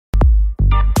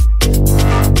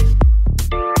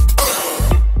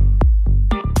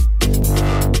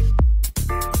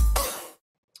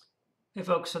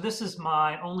folks. So this is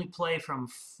my only play from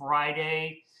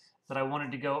Friday that I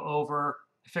wanted to go over.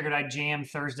 I figured I'd jam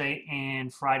Thursday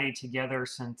and Friday together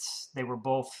since they were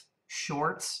both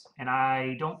shorts, and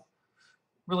I don't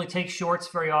really take shorts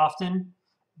very often,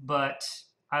 but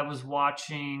I was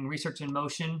watching Research in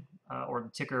Motion, or the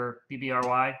ticker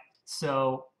BBRY.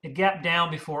 So it gapped down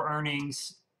before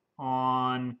earnings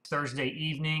on Thursday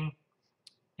evening,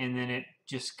 and then it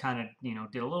just kind of,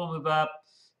 did a little move up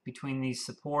between these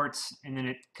supports, and then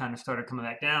it kind of started coming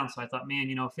back down. So I thought, man,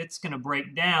 if it's going to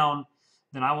break down,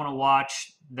 then I want to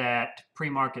watch that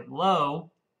pre-market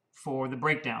low for the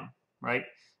breakdown, right?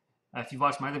 If you've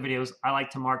watched my other videos, I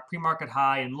like to mark pre-market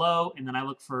high and low, and then I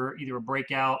look for either a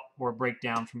breakout or a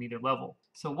breakdown from either level.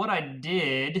 So what I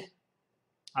did,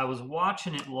 I was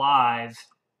watching it live,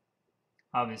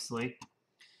 obviously,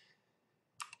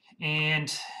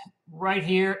 and right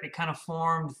here, it kind of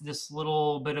formed this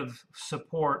little bit of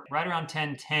support right around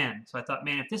 1010. So I thought,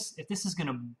 man, if this is going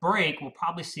to break, we'll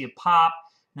probably see a pop.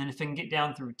 And then if it can get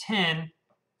down through 10,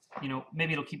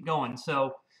 maybe it'll keep going.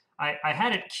 So I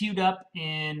had it queued up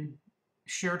in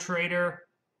SureTrader.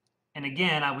 And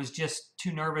again, I was just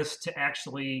too nervous to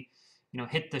actually,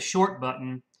 hit the short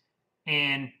button.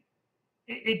 And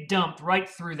it dumped right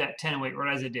through that 1008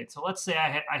 right as it did. So let's say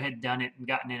I had done it and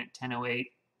gotten in at 1008.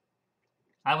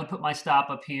 I would put my stop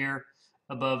up here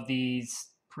above these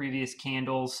previous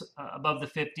candles, above the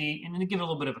 50, and then give it a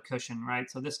little bit of a cushion, right?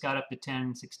 So this got up to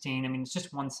 10.16. I mean, it's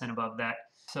just 1 cent above that.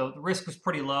 So the risk was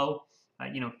pretty low.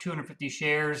 250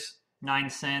 shares,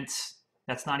 9 cents.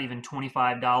 That's not even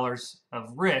 $25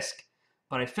 of risk.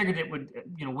 But I figured it would,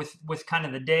 with kind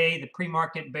of the day, the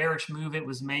pre-market bearish move it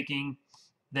was making,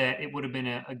 that it would have been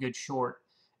a good short.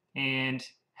 And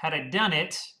had I done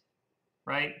it,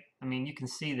 right? I mean, you can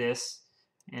see this.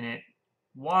 And it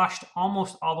washed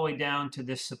almost all the way down to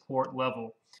this support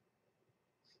level.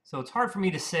 So it's hard for me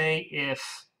to say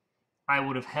if I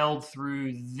would have held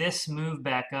through this move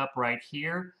back up right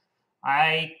here.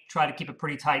 I try to keep a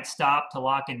pretty tight stop to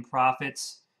lock in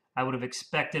profits. I would have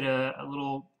expected a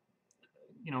little,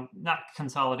 not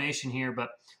consolidation here, but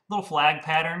a little flag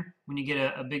pattern. When you get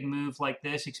a big move like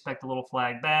this, you expect a little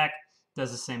flag back,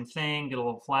 does the same thing, get a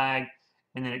little flag,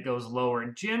 and then it goes lower.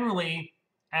 And generally,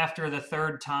 after the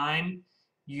third time,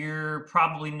 you're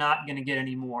probably not going to get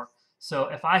any more. So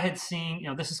if I had seen,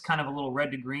 this is kind of a little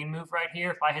red to green move right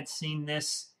here. If I had seen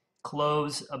this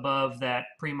close above that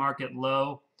pre-market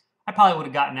low, I probably would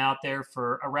have gotten out there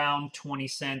for around 20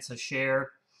 cents a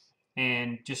share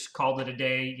and just called it a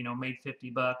day, made 50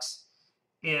 bucks.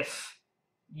 If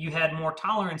you had more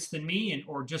tolerance than me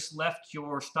or just left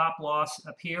your stop loss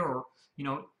up here, or,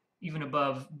 even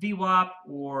above VWAP,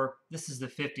 or this is the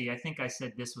 50. I think I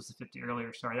said this was the 50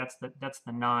 earlier. Sorry, that's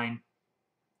the 9.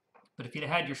 But if you'd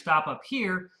had your stop up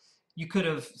here, you could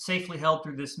have safely held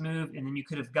through this move, and then you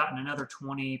could have gotten another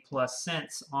 20 plus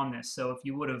cents on this. So if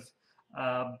you would have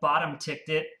bottom ticked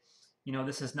it,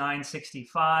 this is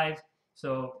 965.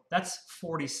 So that's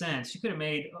 40 cents. You could have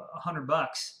made 100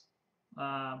 bucks,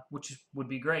 which would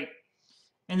be great.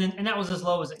 And that was as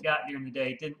low as it got during the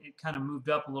day. It kind of moved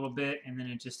up a little bit, and then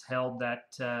it just held that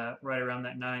right around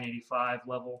that 985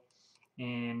 level,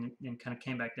 and then kind of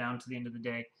came back down to the end of the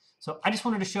day. So I just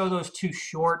wanted to show those two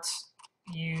shorts.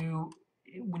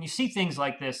 When you see things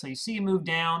like this, so you see a move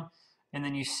down, and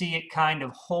then you see it kind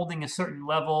of holding a certain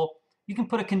level, you can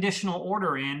put a conditional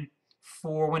order in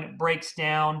for when it breaks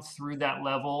down through that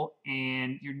level,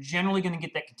 and you're generally going to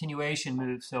get that continuation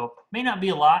move. So it may not be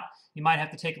a lot. You might have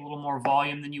to take a little more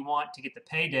volume than you want to get the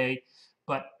payday.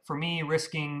 But for me,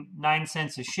 risking 9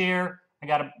 cents a share,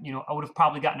 I would have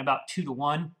probably gotten about 2 to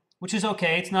 1, which is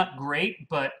okay. It's not great,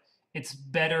 but it's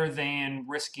better than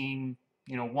risking,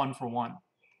 1 for 1.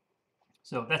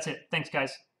 So that's it. Thanks,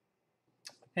 guys.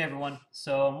 Hey, everyone.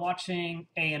 So I'm watching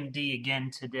AMD again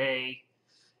today.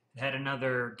 It had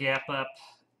another gap up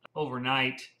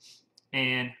overnight,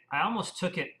 and I almost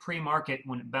took it pre-market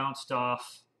when it bounced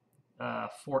off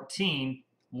 14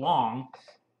 long,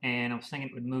 and I was thinking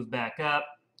it would move back up.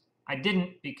 I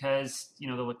didn't because, the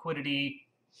liquidity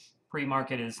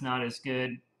pre-market is not as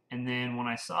good. And then when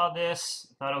I saw this,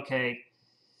 I thought, okay,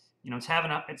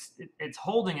 it's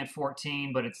holding at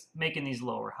 14, but it's making these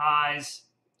lower highs.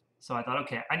 So I thought,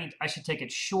 okay, I should take it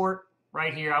short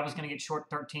right here. I was going to get short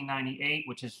 13.98,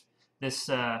 which is this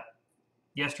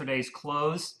yesterday's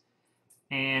close,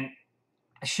 and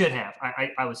I should have.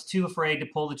 I was too afraid to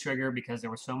pull the trigger because there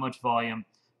was so much volume.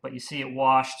 But you see it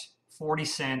washed 40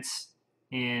 cents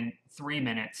in 3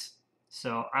 minutes.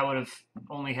 So I would have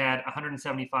only had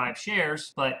 175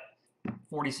 shares, but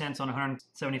 40 cents on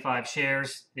 175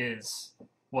 shares is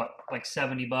what, like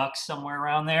 70 bucks, somewhere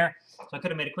around there. So I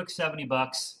could have made a quick 70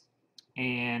 bucks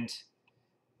and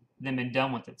then been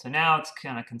done with it. So now it's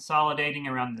kind of consolidating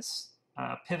around this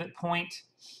pivot point.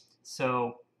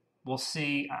 So we'll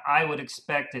see. I would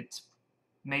expect it's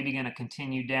maybe going to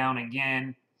continue down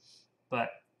again, but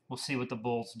we'll see what the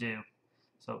bulls do.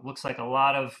 So it looks like a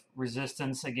lot of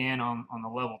resistance again on the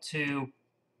level 2.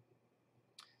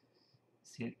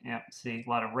 See, yeah, see a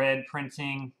lot of red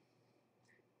printing.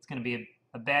 It's going to be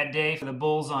a bad day for the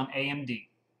bulls on AMD.